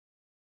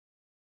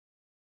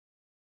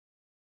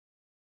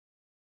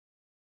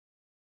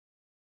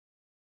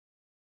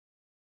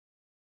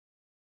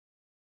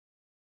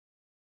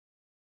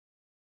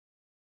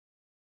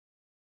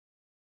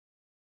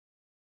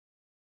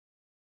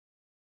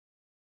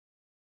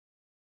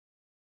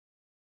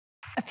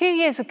A few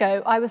years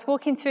ago, I was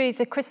walking through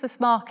the Christmas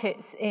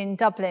markets in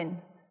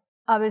Dublin.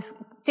 I was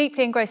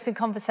deeply engrossed in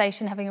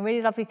conversation, having a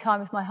really lovely time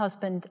with my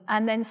husband,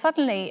 and then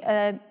suddenly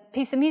a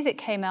piece of music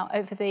came out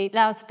over the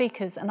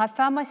loudspeakers, and I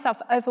found myself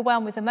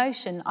overwhelmed with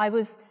emotion. I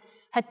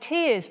had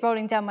tears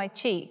rolling down my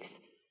cheeks.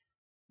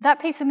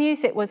 That piece of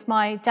music was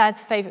my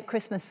dad's favourite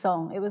Christmas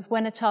song. It was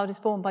When a Child is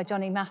Born by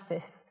Johnny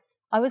Mathis.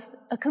 I was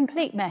a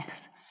complete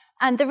mess.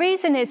 And the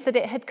reason is that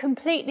it had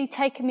completely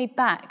taken me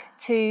back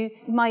to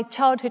my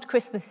childhood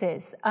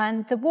Christmases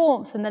and the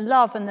warmth and the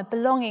love and the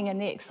belonging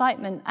and the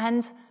excitement.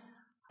 And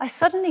I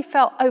suddenly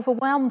felt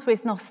overwhelmed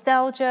with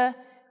nostalgia,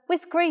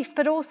 with grief,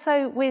 but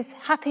also with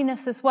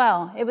happiness as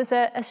well. It was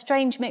a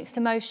strange mixed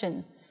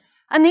emotion.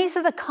 And these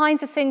are the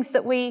kinds of things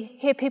that we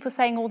hear people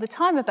saying all the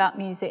time about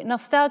music.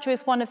 Nostalgia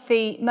is one of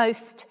the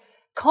most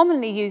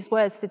commonly used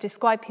words to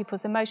describe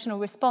people's emotional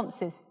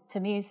responses to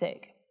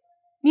music.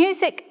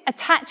 Music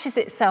attaches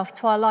itself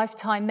to our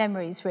lifetime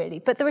memories, really,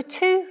 but there are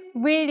two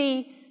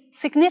really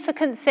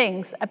significant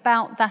things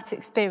about that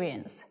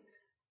experience.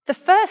 The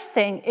first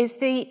thing is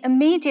the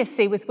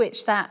immediacy with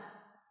which that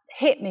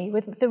hit me,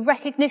 with the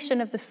recognition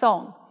of the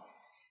song.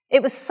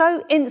 It was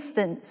so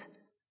instant,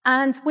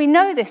 and we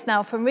know this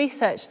now from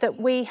research that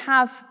we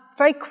have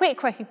very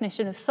quick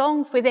recognition of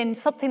songs within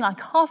something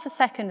like half a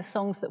second of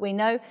songs that we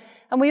know.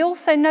 And we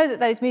also know that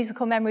those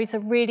musical memories are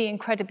really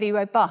incredibly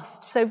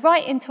robust. So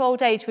right into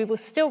old age, we will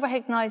still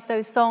recognise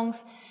those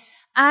songs.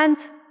 And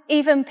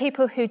even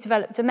people who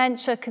develop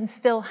dementia can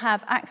still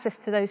have access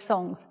to those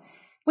songs.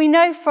 We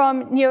know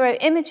from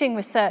neuroimaging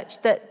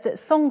research that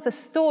songs are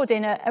stored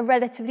in a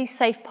relatively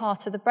safe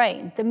part of the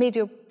brain. The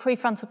medial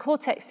prefrontal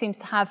cortex seems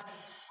to have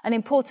an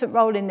important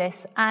role in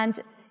this. And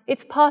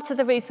it's part of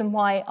the reason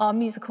why our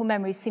musical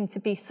memories seem to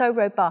be so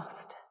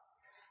robust.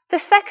 The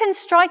second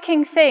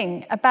striking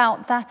thing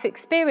about that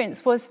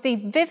experience was the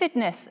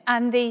vividness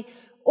and the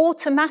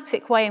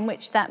automatic way in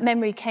which that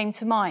memory came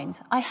to mind.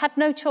 I had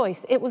no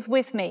choice. It was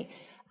with me.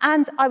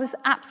 And I was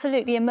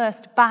absolutely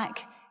immersed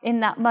back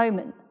in that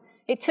moment.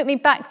 It took me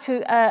back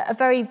to a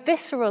very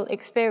visceral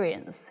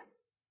experience.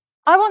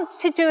 I want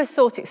to do a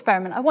thought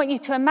experiment. I want you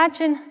to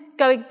imagine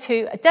going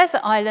to a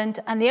desert island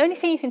and the only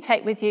thing you can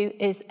take with you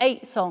is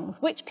 8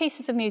 songs. Which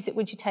pieces of music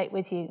would you take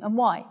with you and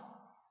why?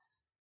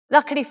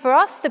 Luckily for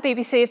us, the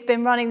BBC have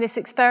been running this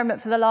experiment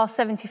for the last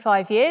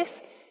 75 years.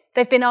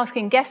 They've been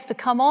asking guests to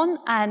come on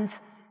and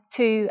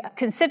to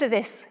consider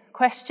this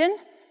question,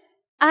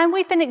 and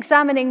we've been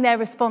examining their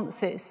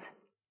responses.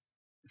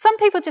 Some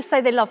people just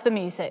say they love the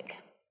music.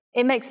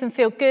 It makes them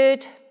feel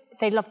good.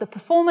 They love the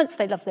performance.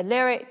 They love the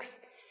lyrics.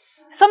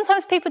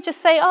 Sometimes people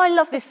just say, oh, I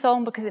love this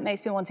song because it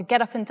makes me want to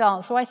get up and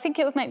dance, or I think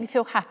it would make me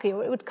feel happy,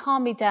 or it would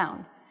calm me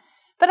down.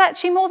 But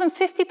actually, more than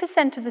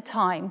 50% of the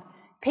time,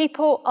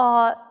 people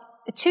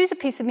choose a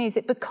piece of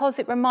music because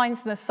it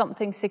reminds them of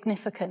something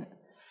significant.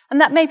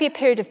 And that may be a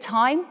period of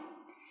time,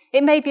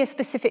 it may be a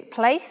specific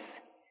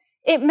place,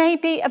 it may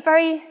be a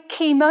very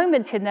key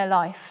moment in their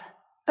life.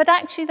 But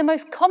actually the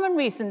most common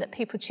reason that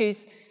people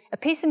choose a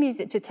piece of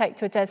music to take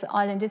to a desert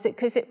island is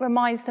because it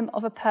reminds them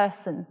of a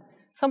person,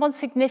 someone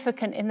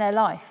significant in their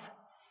life.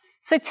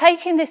 So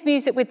taking this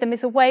music with them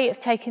is a way of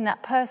taking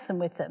that person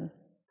with them.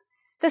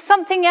 There's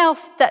something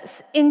else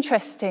that's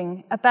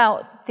interesting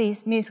about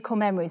these musical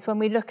memories when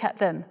we look at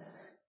them.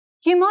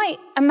 You might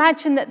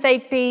imagine that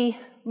they'd be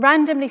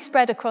randomly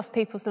spread across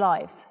people's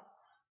lives,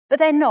 but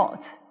they're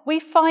not. We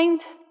find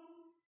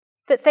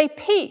that they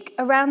peak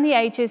around the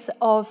ages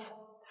of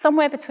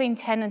somewhere between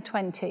 10 and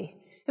 20.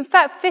 In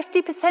fact,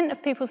 50%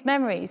 of people's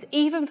memories,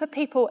 even for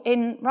people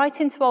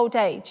right into old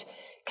age,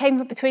 came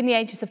from between the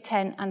ages of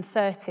 10 and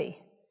 30.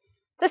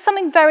 There's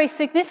something very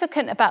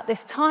significant about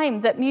this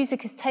time that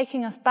music is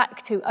taking us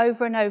back to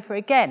over and over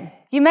again.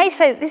 You may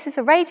say that this is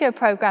a radio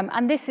program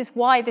and this is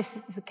why this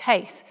is the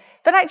case.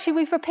 But actually,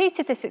 we've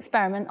repeated this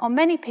experiment on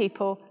many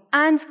people,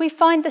 and we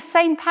find the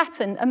same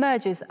pattern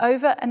emerges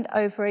over and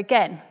over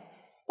again.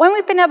 When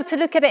we've been able to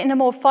look at it in a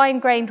more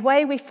fine-grained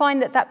way, we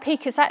find that that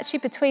peak is actually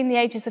between the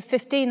ages of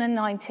 15 and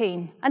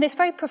 19, and it's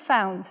very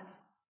profound.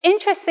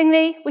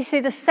 Interestingly, we see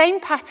the same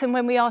pattern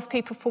when we ask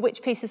people for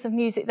which pieces of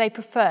music they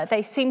prefer.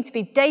 They seem to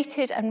be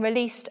dated and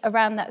released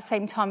around that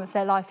same time of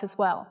their life as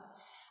well.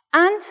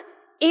 And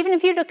even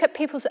if you look at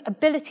people's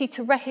ability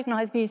to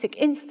recognize music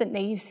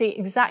instantly, you see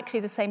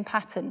exactly the same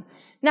pattern.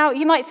 Now,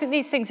 you might think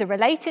these things are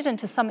related, and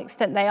to some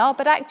extent they are,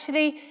 but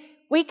actually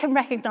we can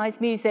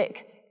recognize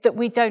music that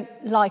we don't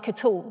like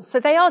at all. So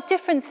they are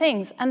different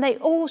things, and they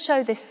all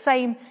show this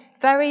same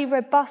very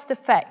robust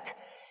effect.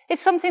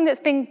 It's something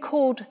that's been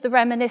called the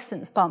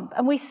reminiscence bump,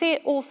 and we see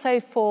it also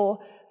for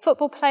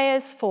football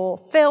players, for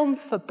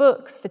films, for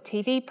books, for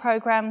TV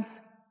programs.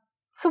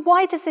 So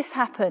why does this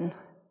happen?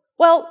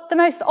 Well, the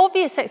most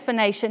obvious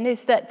explanation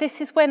is that this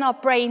is when our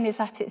brain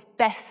is at its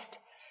best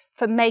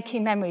for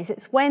making memories.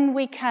 It's when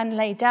we can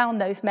lay down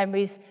those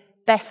memories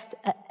best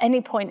at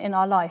any point in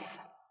our life.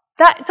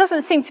 That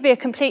doesn't seem to be a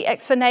complete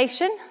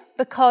explanation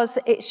because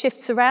it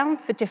shifts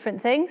around for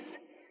different things.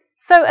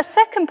 So a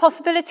second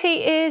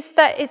possibility is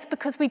that it's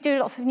because we do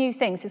lots of new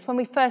things. It's when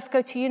we first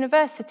go to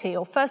university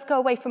or first go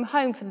away from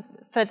home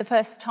for the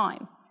first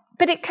time.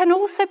 But it can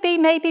also be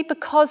maybe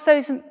because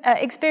those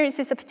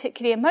experiences are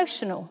particularly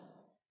emotional.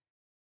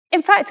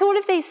 In fact, all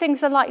of these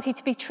things are likely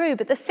to be true,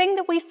 but the thing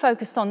that we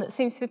focused on that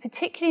seems to be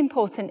particularly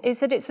important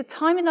is that it's a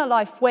time in our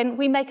life when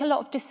we make a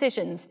lot of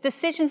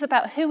decisions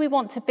about who we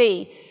want to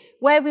be,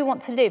 where we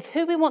want to live,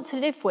 who we want to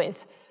live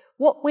with,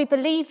 what we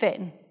believe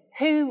in,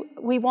 who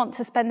we want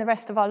to spend the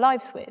rest of our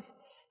lives with.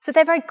 So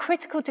they're very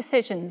critical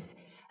decisions,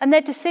 and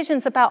they're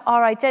decisions about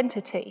our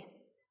identity.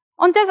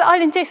 On Desert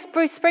Island Discs,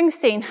 Bruce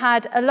Springsteen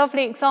had a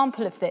lovely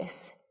example of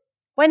this.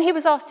 When he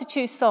was asked to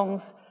choose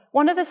songs,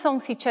 one of the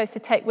songs he chose to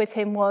take with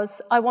him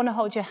was I Want to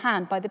Hold Your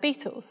Hand by the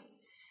Beatles.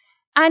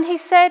 And he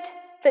said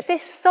that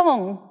this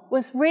song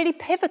was really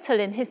pivotal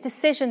in his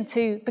decision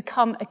to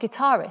become a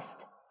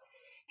guitarist.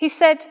 He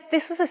said,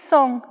 this was a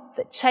song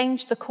that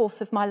changed the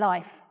course of my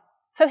life.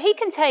 So he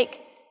can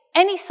take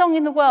any song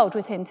in the world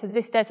with him to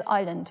this desert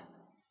island.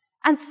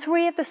 And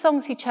 3 of the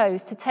songs he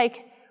chose to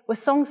take were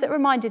songs that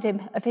reminded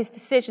him of his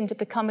decision to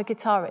become a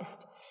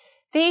guitarist.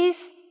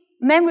 These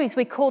memories,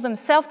 we call them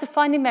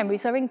self-defining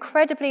memories, are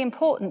incredibly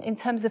important in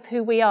terms of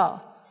who we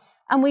are.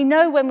 And we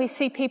know when we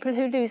see people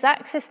who lose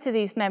access to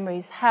these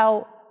memories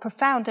how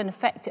profound an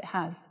effect it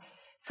has.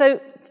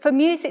 So for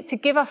music to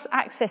give us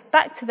access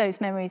back to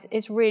those memories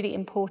is really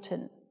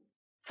important.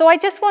 So I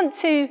just want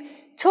to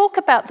talk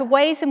about the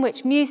ways in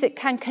which music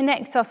can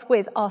connect us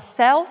with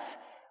ourselves,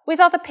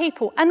 with other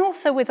people, and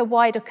also with a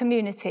wider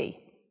community.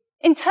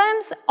 In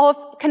terms of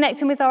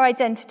connecting with our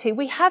identity,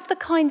 we have the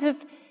kind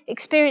of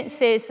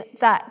experiences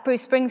that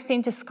Bruce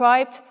Springsteen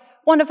described.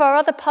 One of our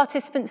other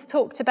participants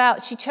talked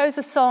about, she chose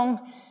a song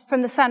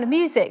from The Sound of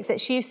Music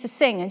that she used to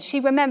sing, and she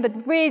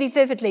remembered really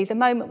vividly the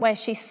moment where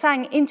she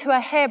sang into her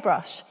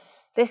hairbrush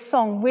this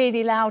song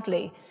really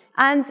loudly,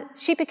 and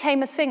she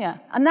became a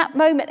singer. And that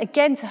moment,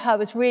 again, to her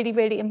was really,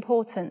 really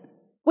important.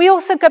 We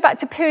also go back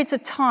to periods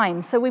of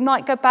time. So we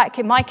might go back,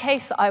 in my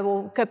case, I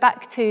will go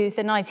back to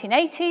the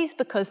 1980s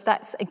because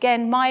that's,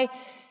 again, my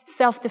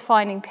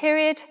self-defining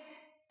period.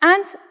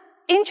 And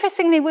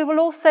interestingly, we will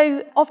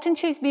also often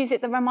choose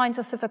music that reminds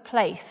us of a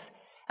place.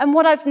 And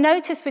what I've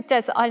noticed with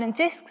Desert Island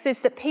Discs is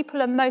that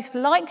people are most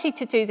likely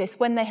to do this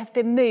when they have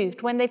been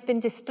moved, when they've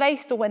been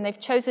displaced, or when they've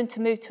chosen to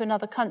move to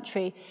another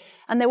country.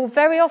 And they will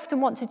very often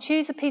want to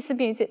choose a piece of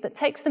music that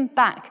takes them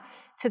back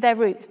to their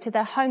roots, to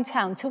their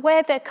hometown, to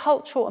where their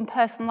cultural and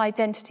personal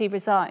identity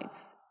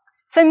resides.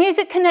 So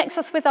music connects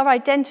us with our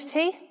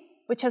identity,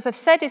 which, as I've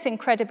said, is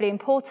incredibly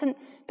important,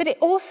 but it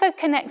also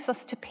connects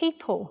us to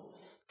people,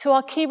 to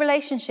our key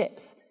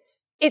relationships.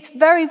 It's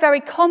very,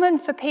 very common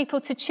for people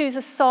to choose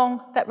a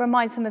song that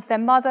reminds them of their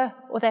mother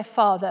or their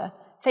father.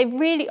 They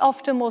really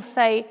often will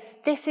say,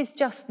 this is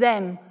just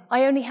them.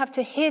 I only have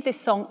to hear this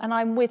song and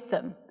I'm with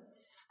them.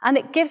 And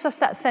it gives us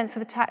that sense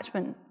of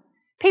attachment.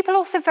 People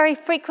also very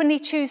frequently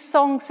choose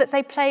songs that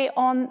they play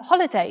on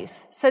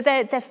holidays. So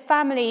their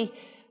family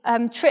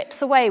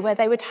trips away where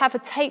they would have a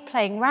tape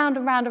playing round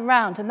and round and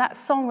round, and that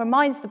song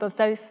reminds them of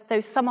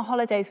those summer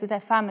holidays with their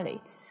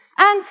family.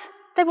 And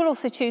they will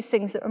also choose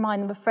things that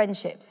remind them of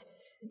friendships.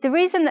 The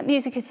reason that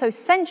music is so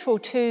central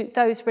to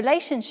those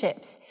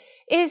relationships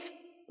is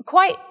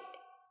quite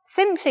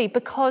simply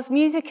because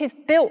music is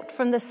built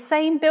from the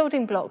same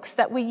building blocks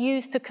that we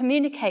use to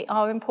communicate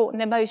our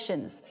important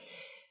emotions.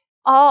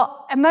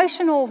 Our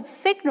emotional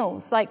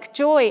signals like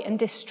joy and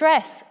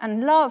distress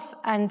and love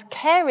and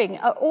caring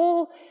are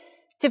all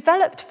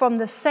developed from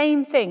the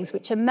same things,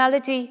 which are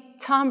melody,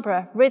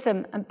 timbre,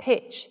 rhythm, and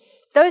pitch.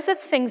 Those are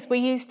the things we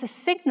use to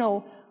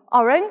signal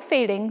our own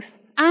feelings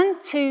and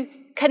to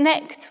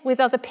connect with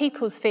other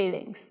people's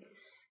feelings.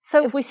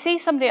 So if we see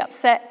somebody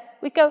upset,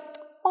 we go,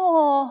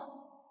 "Aww,"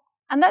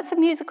 and that's a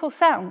musical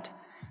sound.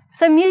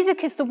 So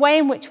music is the way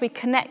in which we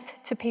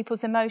connect to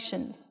people's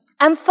emotions.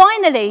 And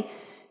finally,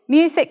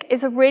 music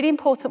is a really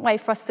important way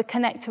for us to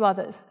connect to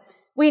others.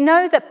 We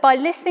know that by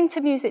listening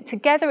to music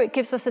together, it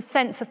gives us a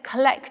sense of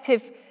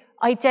collective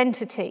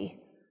identity.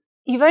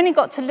 You've only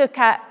got to look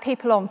at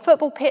people on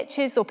football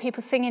pitches or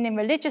people singing in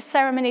religious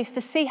ceremonies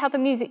to see how the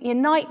music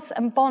unites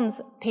and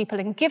bonds people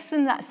and gives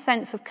them that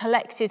sense of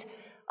collective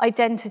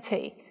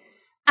identity.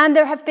 And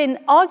there have been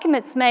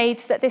arguments made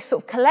that this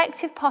sort of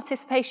collective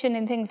participation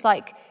in things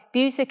like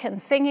music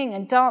and singing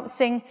and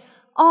dancing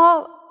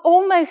are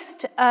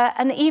almost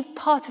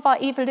part of our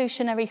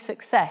evolutionary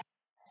success.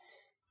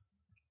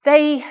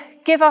 They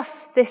give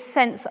us this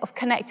sense of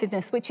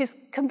connectedness, which is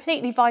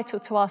completely vital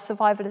to our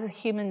survival as a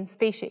human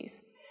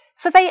species.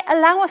 So they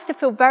allow us to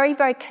feel very,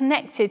 very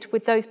connected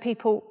with those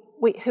people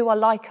who are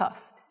like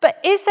us. But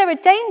is there a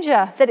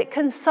danger that it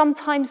can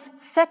sometimes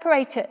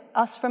separate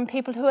us from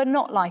people who are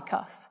not like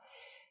us?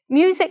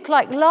 Music,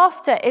 like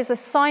laughter, is a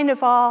sign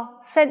of our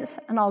sense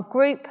and our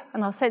group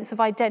and our sense of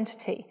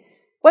identity.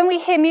 When we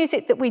hear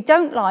music that we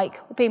don't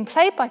like being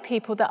played by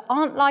people that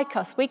aren't like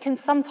us, we can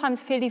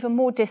sometimes feel even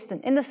more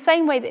distant, in the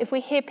same way that if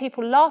we hear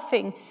people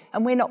laughing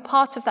and we're not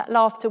part of that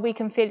laughter, we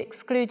can feel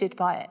excluded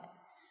by it.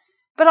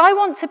 But I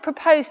want to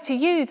propose to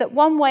you that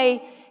one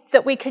way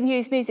that we can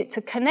use music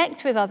to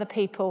connect with other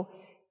people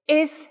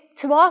is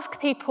to ask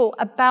people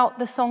about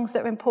the songs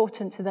that are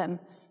important to them.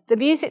 The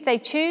music they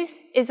choose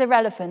is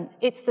irrelevant.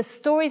 It's the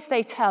stories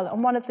they tell.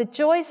 And one of the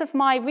joys of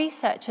my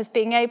research has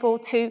been able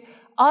to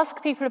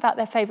ask people about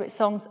their favourite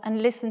songs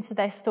and listen to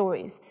their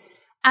stories.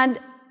 And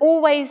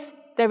always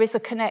there is a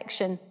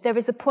connection. There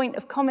is a point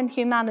of common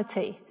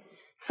humanity.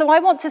 So I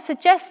want to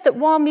suggest that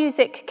while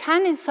music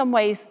can in some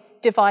ways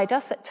divide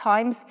us at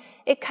times,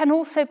 it can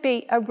also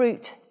be a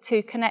route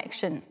to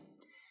connection.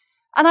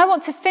 And I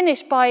want to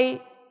finish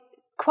by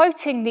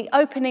quoting the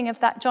opening of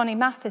that Johnny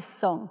Mathis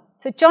song.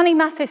 So Johnny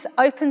Mathis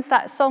opens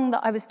that song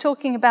that I was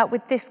talking about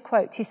with this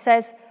quote. He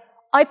says,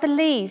 "I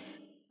believe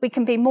we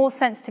can be more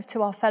sensitive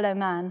to our fellow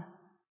man,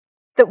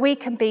 that we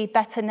can be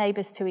better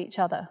neighbours to each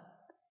other."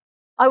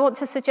 I want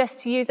to suggest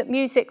to you that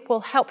music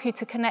will help you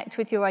to connect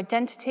with your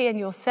identity and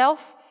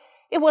yourself.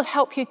 It will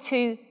help you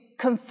to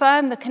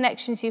confirm the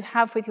connections you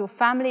have with your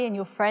family and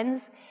your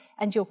friends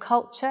and your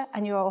culture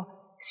and your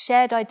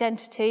shared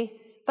identity.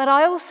 But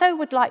I also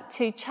would like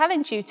to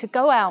challenge you to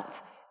go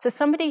out to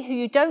somebody who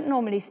you don't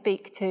normally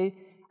speak to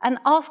and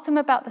ask them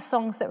about the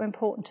songs that are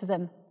important to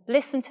them.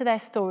 Listen to their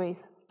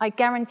stories. I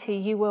guarantee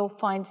you will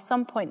find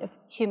some point of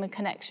human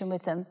connection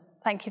with them.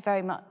 Thank you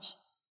very much.